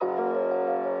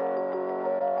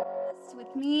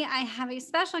with me, I have a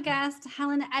special guest,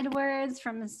 Helen Edwards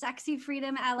from Sexy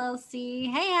Freedom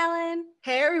LLC. Hey, Helen.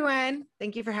 Hey, everyone.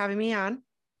 Thank you for having me on.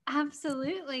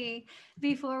 Absolutely.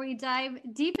 Before we dive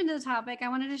deep into the topic, I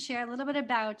wanted to share a little bit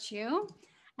about you.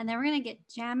 And then we're going to get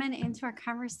jamming into our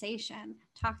conversation,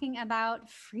 talking about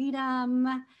freedom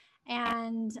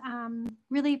and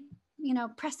really,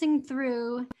 pressing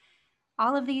through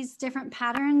all of these different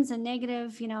patterns and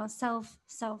negative,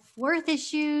 self-worth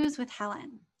issues with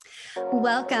Helen.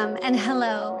 Welcome and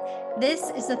hello.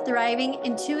 This is the Thriving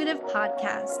Intuitive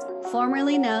Podcast,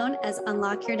 formerly known as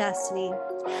Unlock Your Destiny.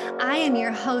 I am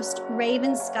your host,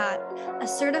 Raven Scott, a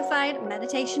certified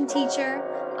meditation teacher,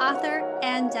 author,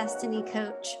 and destiny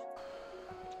coach.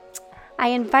 I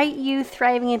invite you,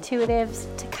 Thriving Intuitives,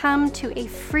 to come to a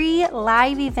free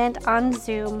live event on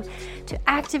Zoom to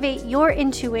activate your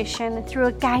intuition through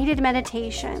a guided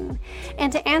meditation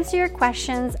and to answer your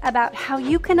questions about how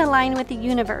you can align with the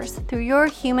universe through your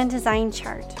human design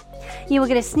chart. You will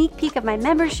get a sneak peek of my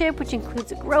membership, which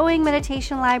includes a growing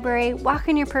meditation library, Walk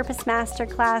in Your Purpose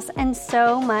masterclass, and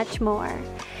so much more.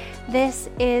 This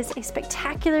is a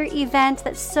spectacular event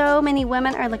that so many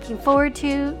women are looking forward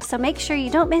to, so make sure you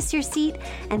don't miss your seat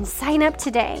and sign up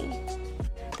today.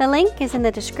 The link is in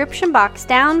the description box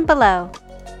down below.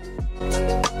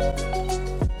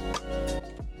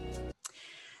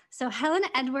 So Helen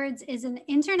Edwards is an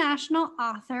international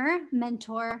author,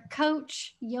 mentor,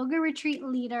 coach, yoga retreat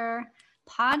leader,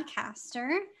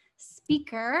 podcaster,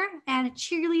 speaker, and a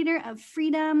cheerleader of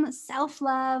freedom,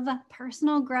 self-love,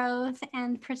 personal growth,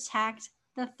 and protect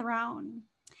the throne.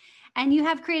 And you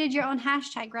have created your own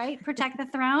hashtag, right? Protect the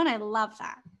throne. I love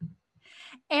that.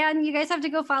 And you guys have to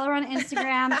go follow her on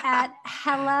Instagram at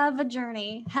Hella of a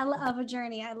Journey. Hella of a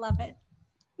Journey. I love it.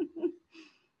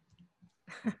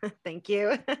 Thank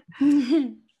you.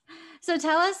 So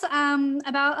tell us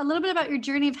about a little bit about your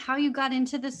journey of how you got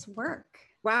into this work.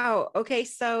 Wow. Okay.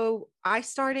 So I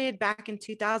started back in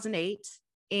 2008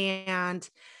 and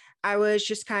I was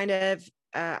just kind of,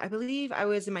 I believe I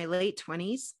was in my late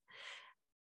 20s.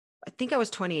 I think I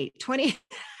was 20. I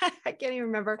can't even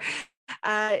remember.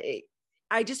 I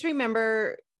just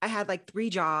remember I had like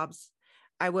 3 jobs.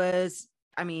 I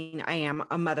am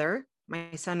a mother.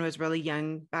 My son was really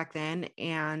young back then,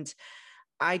 and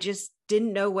I just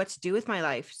didn't know what to do with my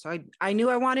life. So I knew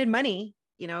I wanted money.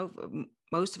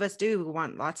 Most of us do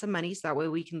want lots of money, so that way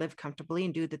we can live comfortably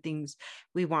and do the things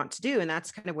we want to do. And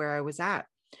that's kind of where I was at.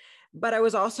 But I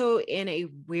was also in a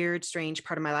weird, strange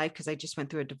part of my life because I just went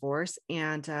through a divorce,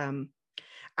 and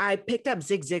I picked up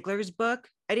Zig Ziglar's book.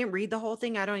 I didn't read the whole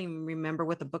thing. I don't even remember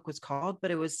what the book was called,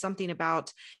 but it was something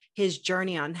about his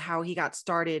journey on how he got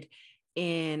started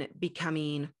in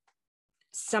becoming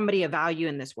somebody of value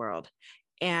in this world.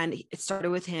 And it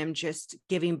started with him just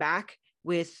giving back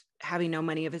with having no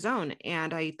money of his own.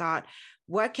 And I thought,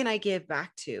 what can I give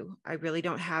back to? I really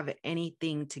don't have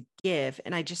anything to give.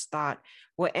 And I just thought,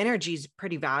 well, energy is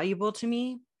pretty valuable to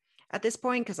me at this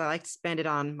point because I like to spend it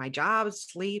on my job,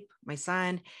 sleep, my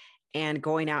son, and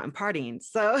going out and partying.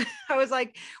 So I was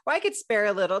like, well, I could spare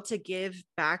a little to give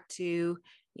back to,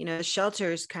 the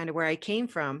shelters kind of where I came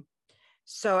from.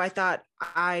 So I thought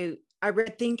I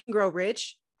read Think and Grow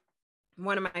Rich,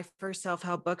 one of my first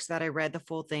self-help books that I read the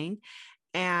full thing.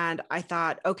 And I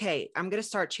thought, okay, I'm going to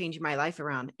start changing my life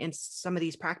around. And some of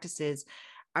these practices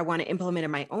I want to implement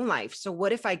in my own life. So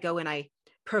what if I go and I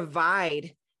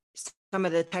provide some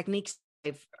of the techniques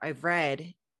I've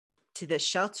read to the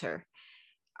shelter?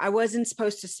 I wasn't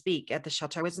supposed to speak at the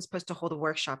shelter. I wasn't supposed to hold a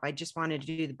workshop. I just wanted to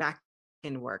do the back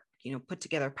end work, put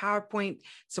together a PowerPoint,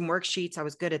 some worksheets. I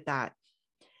was good at that.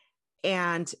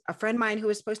 And a friend of mine who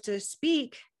was supposed to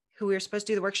speak, who we were supposed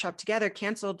to do the workshop together,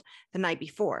 canceled the night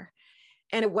before.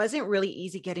 And it wasn't really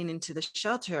easy getting into the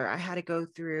shelter. I had to go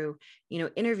through,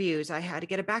 interviews. I had to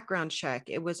get a background check.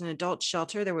 It was an adult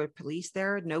shelter. There were police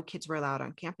there. No kids were allowed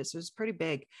on campus. It was pretty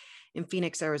big in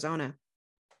Phoenix, Arizona.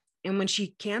 And when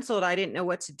she canceled, I didn't know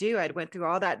what to do. I went through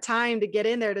all that time to get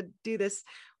in there to do this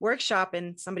workshop.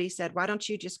 And somebody said, why don't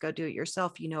you just go do it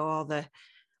yourself?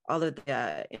 All of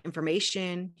the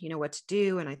information, what to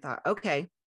do. And I thought, okay,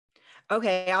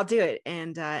 I'll do it.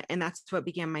 And that's what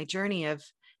began my journey of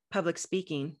public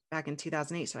speaking back in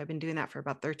 2008. So I've been doing that for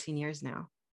about 13 years now.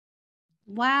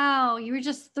 Wow. You were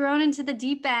just thrown into the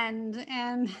deep end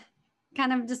and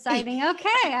kind of deciding,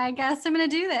 okay, I guess I'm going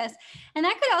to do this. And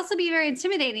that could also be very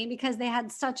intimidating because they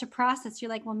had such a process. You're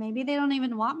like, well, maybe they don't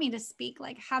even want me to speak.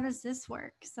 Like, how does this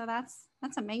work? So that's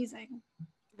amazing.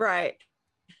 Right.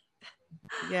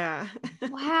 Yeah.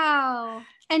 Wow.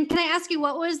 And can I ask you,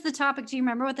 what was the topic? Do you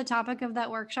remember what the topic of that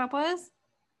workshop was?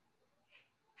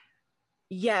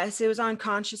 Yes, it was on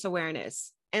conscious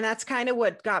awareness. And that's kind of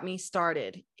what got me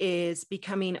started, is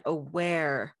becoming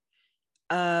aware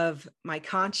of my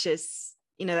conscious,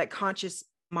 that conscious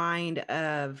mind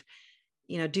of,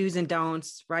 do's and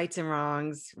don'ts, rights and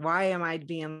wrongs. Why am I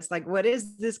being like, what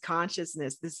is this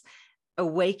consciousness, this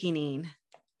awakening,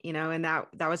 and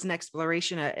that was an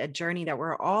exploration, a journey that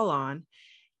we're all on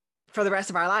for the rest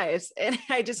of our lives. And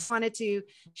I just wanted to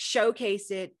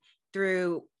showcase it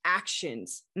through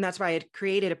actions. And that's why I had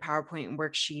created a PowerPoint and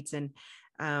worksheets. And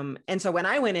so when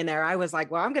I went in there, I was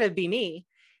like, well, I'm going to be me.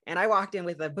 And I walked in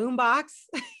with a boombox,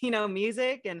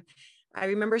 music. And I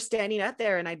remember standing up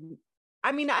there, and I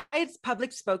had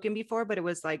public spoken before, but it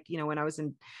was like, when I was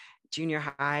in junior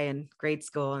high and grade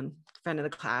school and front of the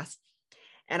class.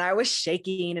 And I was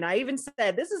shaking. And I even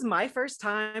said, this is my first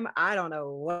time. I don't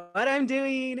know what I'm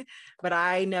doing, but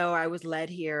I know I was led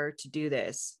here to do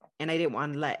this. And I didn't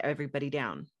want to let everybody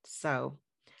down. So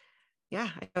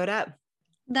yeah, I showed up.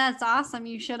 That's awesome.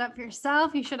 You showed up for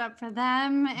yourself, you showed up for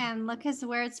them, and look as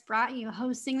where it's brought you,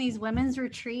 hosting these women's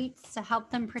retreats to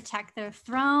help them protect their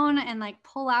throne and like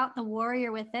pull out the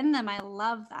warrior within them. I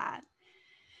love that.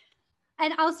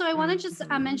 And also I want to just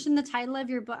mention the title of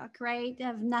your book, right?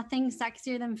 Of Nothing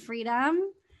Sexier Than Freedom.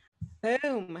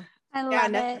 Boom. I love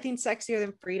it. Nothing sexier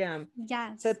than freedom.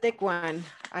 Yes. It's a thick one.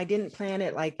 I didn't plan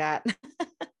it like that.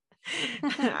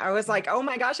 I was like, oh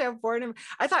my gosh, I have 400.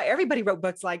 I thought everybody wrote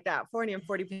books like that,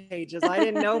 440 pages. I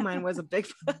didn't know mine was a big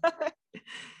book.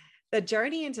 The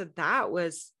journey into that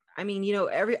was, I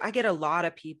get a lot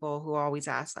of people who always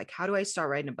ask, like, how do I start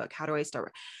writing a book? How do I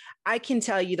start? I can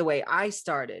tell you the way I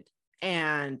started.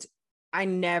 And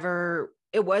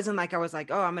it wasn't like I was like,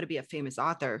 oh, I'm going to be a famous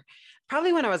author.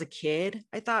 Probably when I was a kid,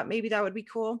 I thought maybe that would be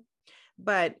cool.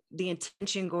 But the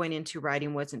intention going into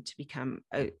writing wasn't to become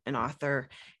an author.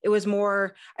 It was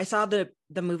more, I saw the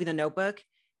movie, The Notebook,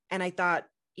 and I thought,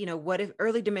 what if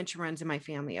early dementia runs in my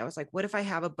family? I was like, what if I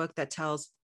have a book that tells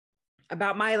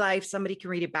about my life? Somebody can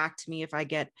read it back to me if I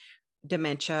get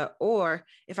dementia, or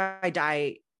if I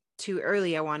die too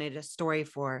early, I wanted a story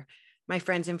for my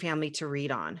friends and family to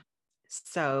read on.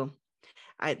 So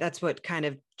that's what kind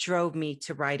of drove me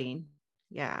to writing.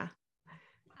 Yeah.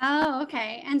 Oh,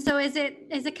 okay. And so is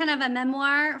it kind of a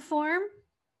memoir form?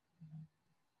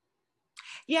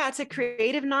 Yeah, it's a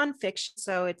creative nonfiction.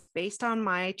 So it's based on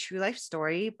my true life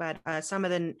story, but some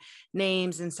of the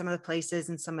names and some of the places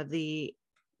and some of the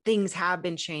things have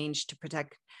been changed to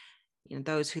protect,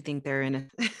 those who think they're in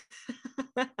it.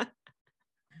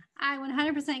 I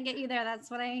 100% get you there. That's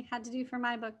what I had to do for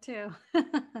my book too.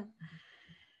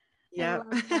 Yeah.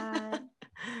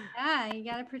 Yeah, you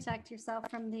got to protect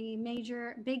yourself from the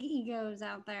major big egos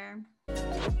out there.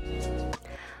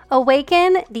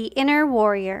 Awaken the inner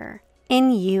warrior in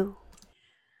you.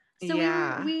 So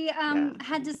we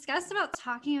had discussed about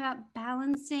talking about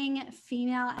balancing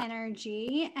female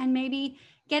energy and maybe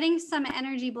getting some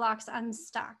energy blocks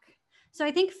unstuck. So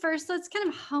I think first let's kind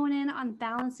of hone in on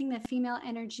balancing the female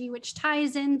energy, which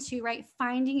ties into, right,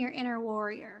 finding your inner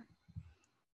warrior.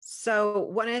 So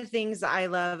one of the things I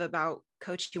love about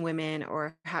coaching women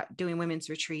or doing women's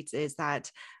retreats is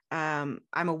that I'm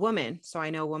a woman, so I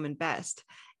know woman best.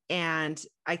 And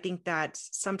I think that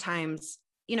sometimes,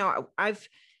 I've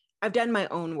done my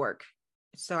own work.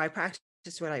 So I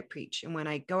practice what I preach. And when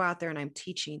I go out there and I'm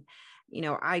teaching,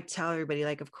 I tell everybody,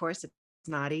 like, of course, it's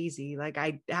not easy. Like,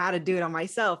 I had to do it on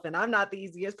myself, and I'm not the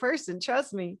easiest person.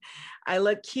 Trust me. I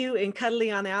look cute and cuddly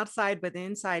on the outside, but the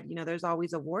inside, there's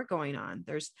always a war going on.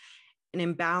 There's an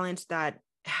imbalance that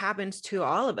happens to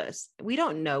all of us. We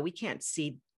don't know. We can't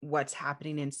see what's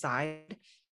happening inside,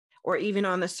 or even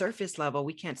on the surface level.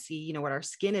 We can't see, what our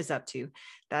skin is up to.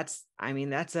 That's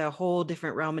a whole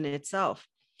different realm in itself.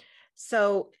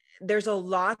 So there's a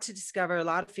lot to discover, a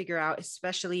lot to figure out,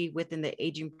 especially within the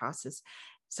aging process.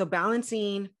 So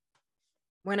balancing,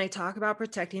 when I talk about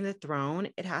protecting the throne,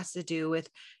 it has to do with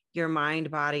your mind,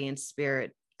 body, and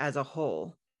spirit as a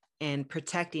whole and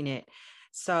protecting it.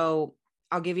 So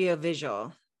I'll give you a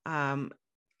visual.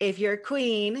 If you're a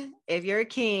queen, if you're a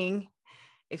king,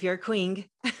 if you're a queen,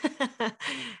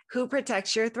 who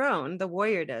protects your throne? The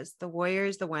warrior does. The warrior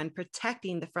is the one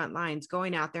protecting the front lines,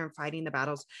 going out there and fighting the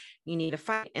battles you need to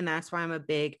fight. And that's why I'm a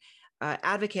big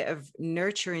advocate of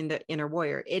nurturing the inner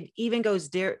warrior. It even goes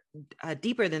deeper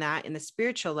than that in the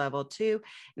spiritual level too.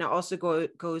 And it also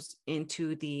goes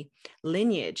into the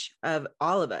lineage of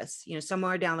all of us.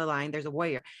 Somewhere down the line, there's a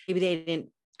warrior. Maybe they didn't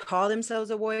call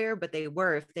themselves a warrior, but they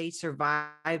were, if they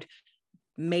survived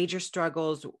major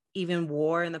struggles, even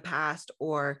war in the past,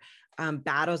 or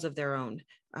battles of their own.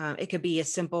 It could be a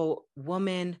simple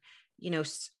woman,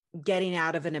 getting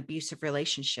out of an abusive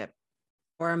relationship,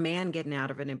 or a man getting out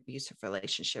of an abusive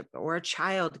relationship, or a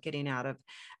child getting out of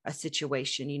a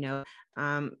situation.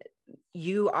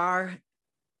 You are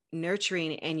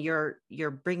nurturing, and you're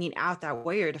bringing out that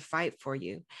warrior to fight for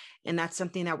you. And that's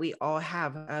something that we all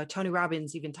have. Tony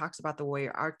Robbins even talks about the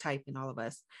warrior archetype in all of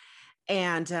us.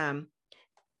 And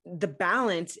the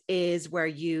balance is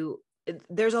where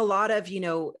there's a lot of,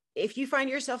 if you find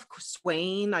yourself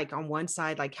swaying like on one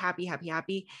side, like happy, happy,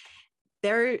 happy,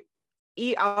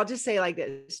 I'll just say like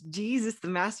this, the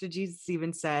master Jesus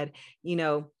even said,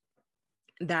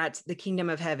 that the kingdom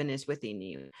of heaven is within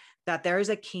you, that there is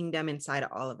a kingdom inside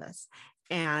of all of us.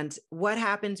 And what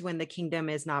happens when the kingdom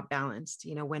is not balanced,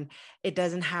 when it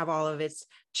doesn't have all of its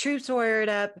troops wired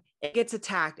up, it gets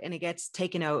attacked and it gets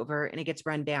taken over and it gets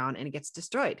run down and it gets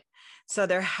destroyed. So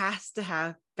there has to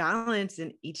have balance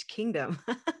in each kingdom.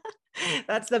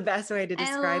 That's the best way to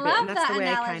describe it. And that's the way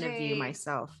I kind of view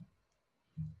myself.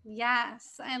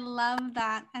 Yes, I love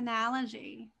that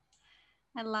analogy.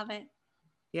 I love it.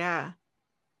 Yeah.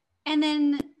 And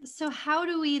then, so how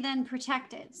do we then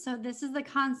protect it? So this is the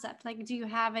concept. Like, do you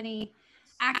have any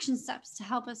action steps to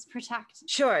help us protect?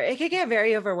 Sure. It could get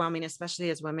very overwhelming, especially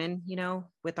as women,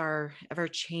 with our ever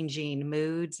changing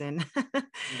moods and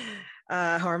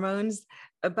hormones,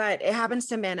 but it happens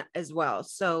to men as well.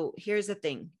 So here's the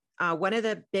thing. One of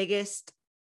the biggest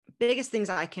things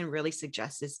I can really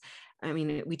suggest is,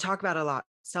 we talk about a lot,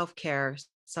 self-care,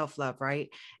 self-love, right?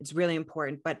 It's really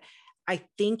important, but I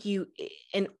think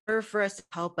in order for us to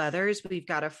help others, we've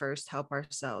got to first help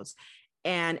ourselves.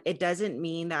 And it doesn't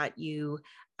mean that you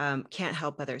can't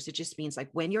help others. It just means like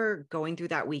when you're going through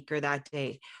that week or that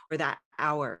day or that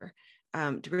hour,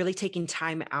 to really taking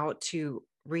time out to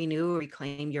renew,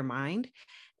 reclaim your mind.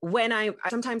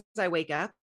 Sometimes I wake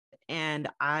up and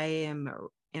I am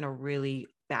in a really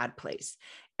bad place.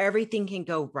 Everything can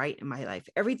go right in my life.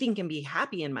 Everything can be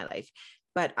happy in my life,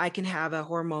 but I can have a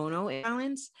hormonal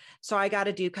imbalance. So I got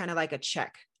to do kind of like a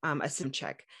check, a sim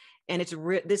check. And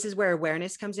this is where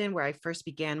awareness comes in, where I first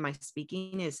began my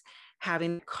speaking, is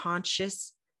having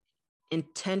conscious,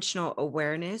 intentional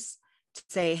awareness to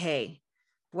say, hey,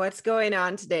 what's going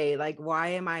on today? Like,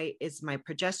 is my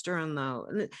progesterone low?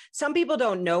 And some people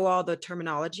don't know all the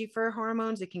terminology for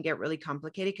hormones. It can get really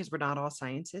complicated because we're not all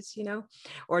scientists,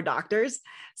 or doctors.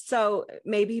 So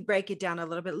maybe break it down a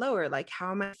little bit lower. Like,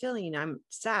 how am I feeling? I'm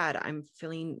sad. I'm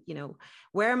feeling,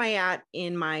 where am I at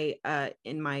in my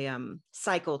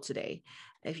cycle today?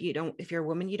 If you're a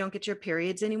woman, you don't get your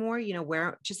periods anymore,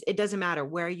 it doesn't matter.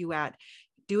 Where are you at?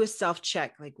 Do a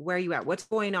self-check. Like, where are you at? What's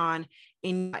going on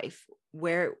in life?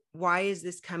 Why is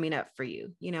this coming up for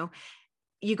you?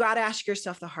 You got to ask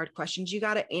yourself the hard questions. You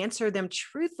got to answer them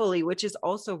truthfully, which is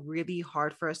also really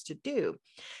hard for us to do,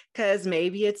 because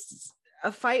maybe it's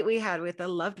a fight we had with a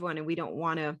loved one and we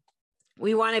want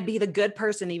to be the good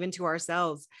person, even to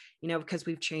ourselves, because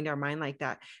we've trained our mind like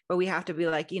that. But we have to be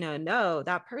like, no,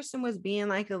 that person was being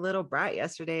like a little brat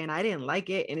yesterday and I didn't like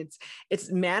it. And it's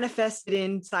manifested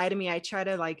inside of me. I try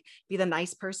to like be the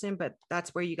nice person, but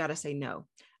that's where you got to say, no,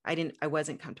 I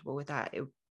wasn't comfortable with that. It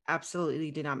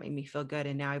absolutely did not make me feel good.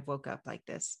 And now I woke up like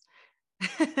this.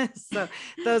 So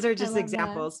those are just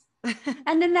examples.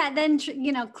 And then that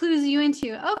clues you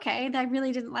into, okay, I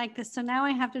really didn't like this. So now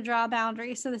I have to draw a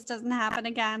boundary so this doesn't happen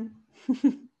again.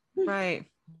 Right.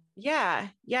 Yeah.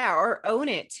 Yeah. Or own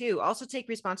it too. Also take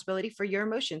responsibility for your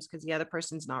emotions, because the other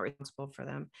person's not responsible for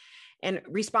them. And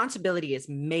responsibility is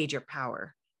major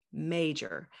power,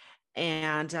 major.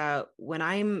 And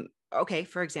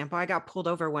for example, I got pulled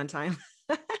over one time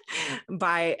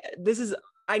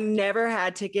I never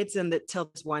had tickets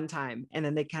till this one time. And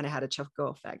then they kind of had a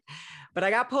chokehold effect, but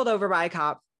I got pulled over by a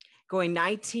cop going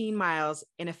 19 miles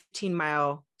in a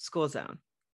 15-mile school zone,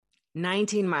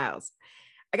 19 miles.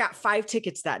 I got 5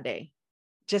 tickets that day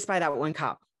just by that one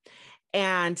cop.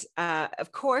 And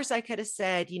of course I could have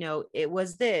said, it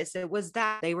was this, it was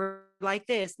that, they were like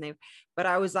this. But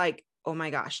I was like, oh my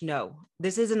gosh, no,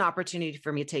 this is an opportunity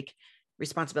for me to take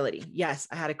responsibility. Yes,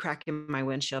 I had a crack in my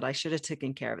windshield. I should have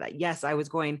taken care of that. Yes, I was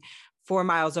going 4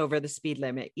 miles over the speed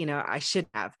limit. I should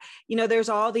have, there's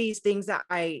all these things that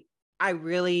I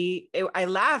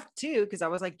laughed too, because I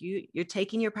was like, you're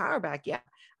taking your power back. Yeah,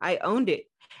 I owned it.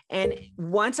 And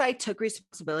once I took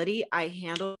responsibility, I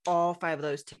handled all 5 of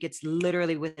those tickets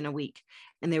literally within a week,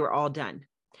 and they were all done.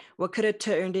 What could have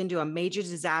turned into a major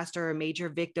disaster, a major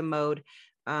victim mode,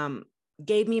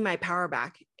 gave me my power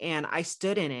back, and I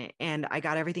stood in it and I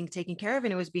got everything taken care of,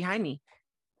 and it was behind me.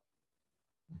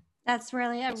 That's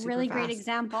really a really great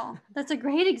example. That's a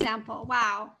great example.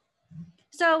 Wow.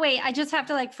 So wait, I just have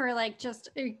to just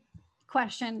a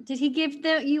question. Did he give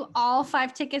you all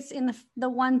 5 tickets in the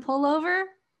one pullover?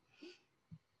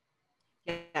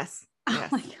 Yes. Oh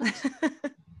my gosh.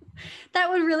 That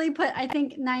would really put, I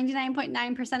think,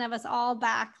 99.9% of us all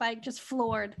back, like just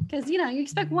floored. Because, you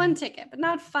expect one ticket, but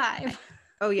not 5.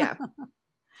 Oh, yeah.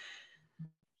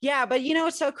 Yeah. But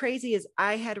what's so crazy is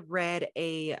I had read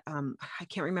I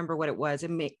can't remember what it was. It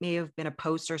may have been a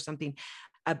post or something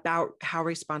about how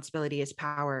responsibility is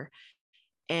power.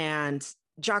 And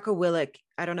Jocko Willink,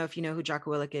 I don't know if you know who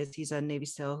Jocko Willink is. He's a Navy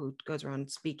SEAL who goes around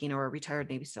speaking, or a retired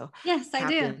Navy SEAL. Yes, captain.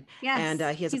 I do. Yes.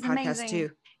 And he has a podcast amazing. Too.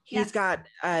 He's got,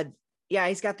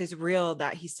 he's got this reel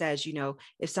that he says,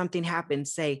 if something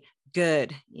happens, say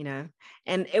good, and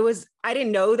I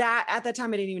didn't know that at the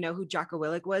time. I didn't even know who Jocko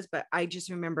Willink was, but I just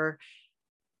remember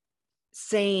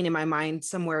saying in my mind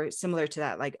somewhere similar to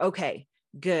that, like, okay,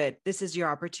 good. This is your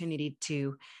opportunity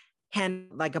to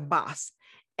handle like a boss.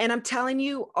 And I'm telling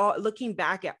you, looking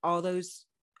back at all those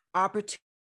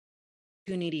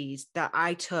opportunities that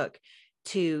I took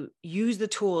to use the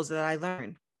tools that I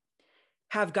learned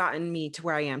have gotten me to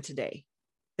where I am today.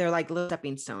 They're like little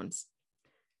stepping stones.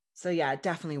 So yeah, it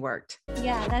definitely worked.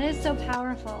 Yeah, that is so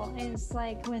powerful. It's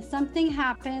like when something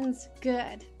happens,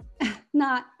 good.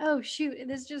 Not, oh shoot,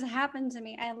 this just happened to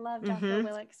me. I love Jocko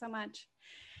Willink so much.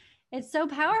 It's so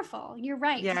powerful. You're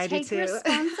right. Yeah, to take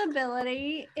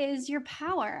responsibility is your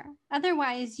power.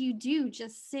 Otherwise, you do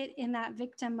just sit in that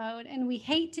victim mode. And we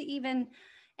hate to even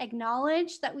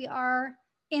acknowledge that we are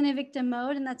in a victim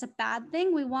mode, and that's a bad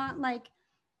thing. We want like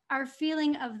our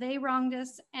feeling of they wronged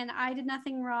us and I did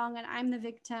nothing wrong and I'm the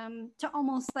victim to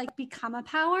almost like become a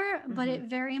power, but it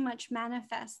very much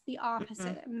manifests the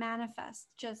opposite. It manifests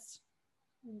just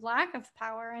lack of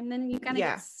power, and then you kind of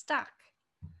get stuck.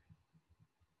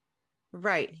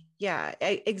 Right. Yeah,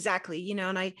 exactly.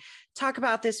 And I talk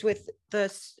about this with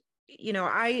this,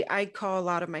 I call a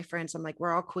lot of my friends. I'm like,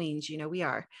 we're all queens, we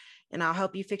are, and I'll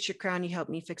help you fix your crown. You help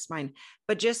me fix mine.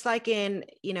 But just like in,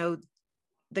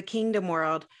 the kingdom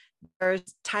world,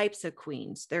 there's types of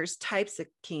queens, there's types of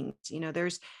kings,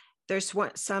 there's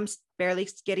some barely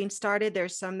getting started.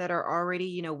 There's some that are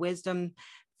already, wisdom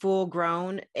full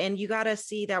grown. And you got to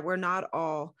see that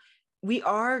we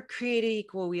are created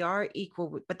equal. We are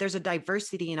equal, but there's a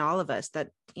diversity in all of us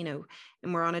that, and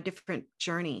we're on a different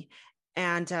journey.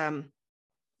 And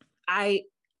I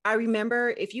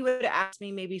remember if you would have asked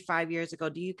me maybe 5 years ago,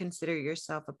 do you consider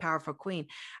yourself a powerful queen?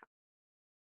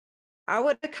 I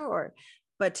would have covered.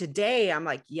 But today I'm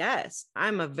like, yes,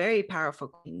 I'm a very powerful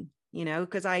queen,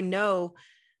 because I know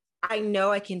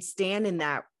I can stand in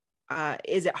that.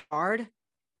 Is it hard?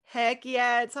 Heck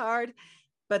yeah, it's hard.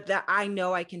 But that I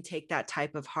know I can take that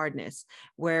type of hardness.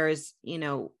 Whereas,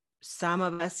 some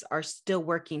of us are still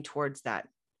working towards that.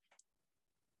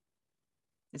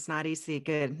 It's not easy,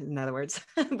 good, in other words,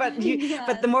 but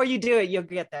but the more you do it, you'll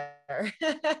get there.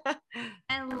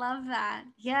 I love that.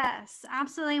 Yes,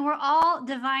 absolutely. We're all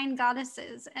divine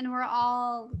goddesses, and we're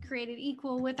all created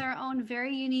equal with our own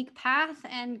very unique path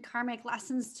and karmic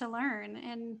lessons to learn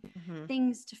and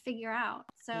things to figure out.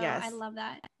 So I love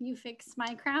that. You fix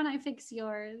my crown, I fix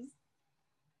yours.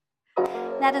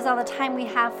 That is all the time we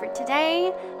have for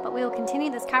today, but we will continue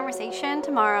this conversation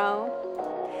tomorrow.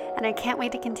 And I can't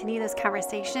wait to continue this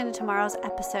conversation in tomorrow's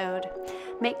episode.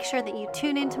 Make sure that you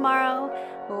tune in tomorrow,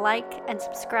 like and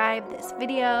subscribe this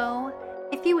video.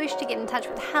 If you wish to get in touch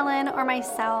with Helen or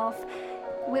myself,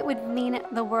 it would mean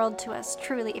the world to us,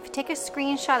 truly. If you take a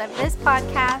screenshot of this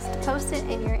podcast, post it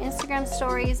in your Instagram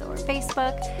stories or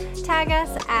Facebook, tag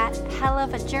us at Hell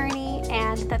of a Journey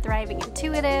and The Thriving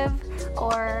Intuitive,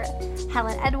 or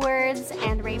Helen Edwards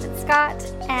and Raven Scott,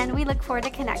 and we look forward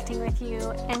to connecting with you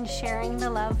and sharing the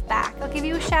love back. I'll give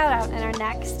you a shout out in our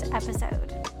next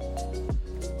episode.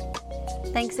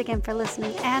 Thanks again for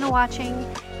listening and watching,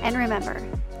 and remember,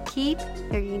 keep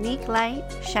your unique light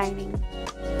shining.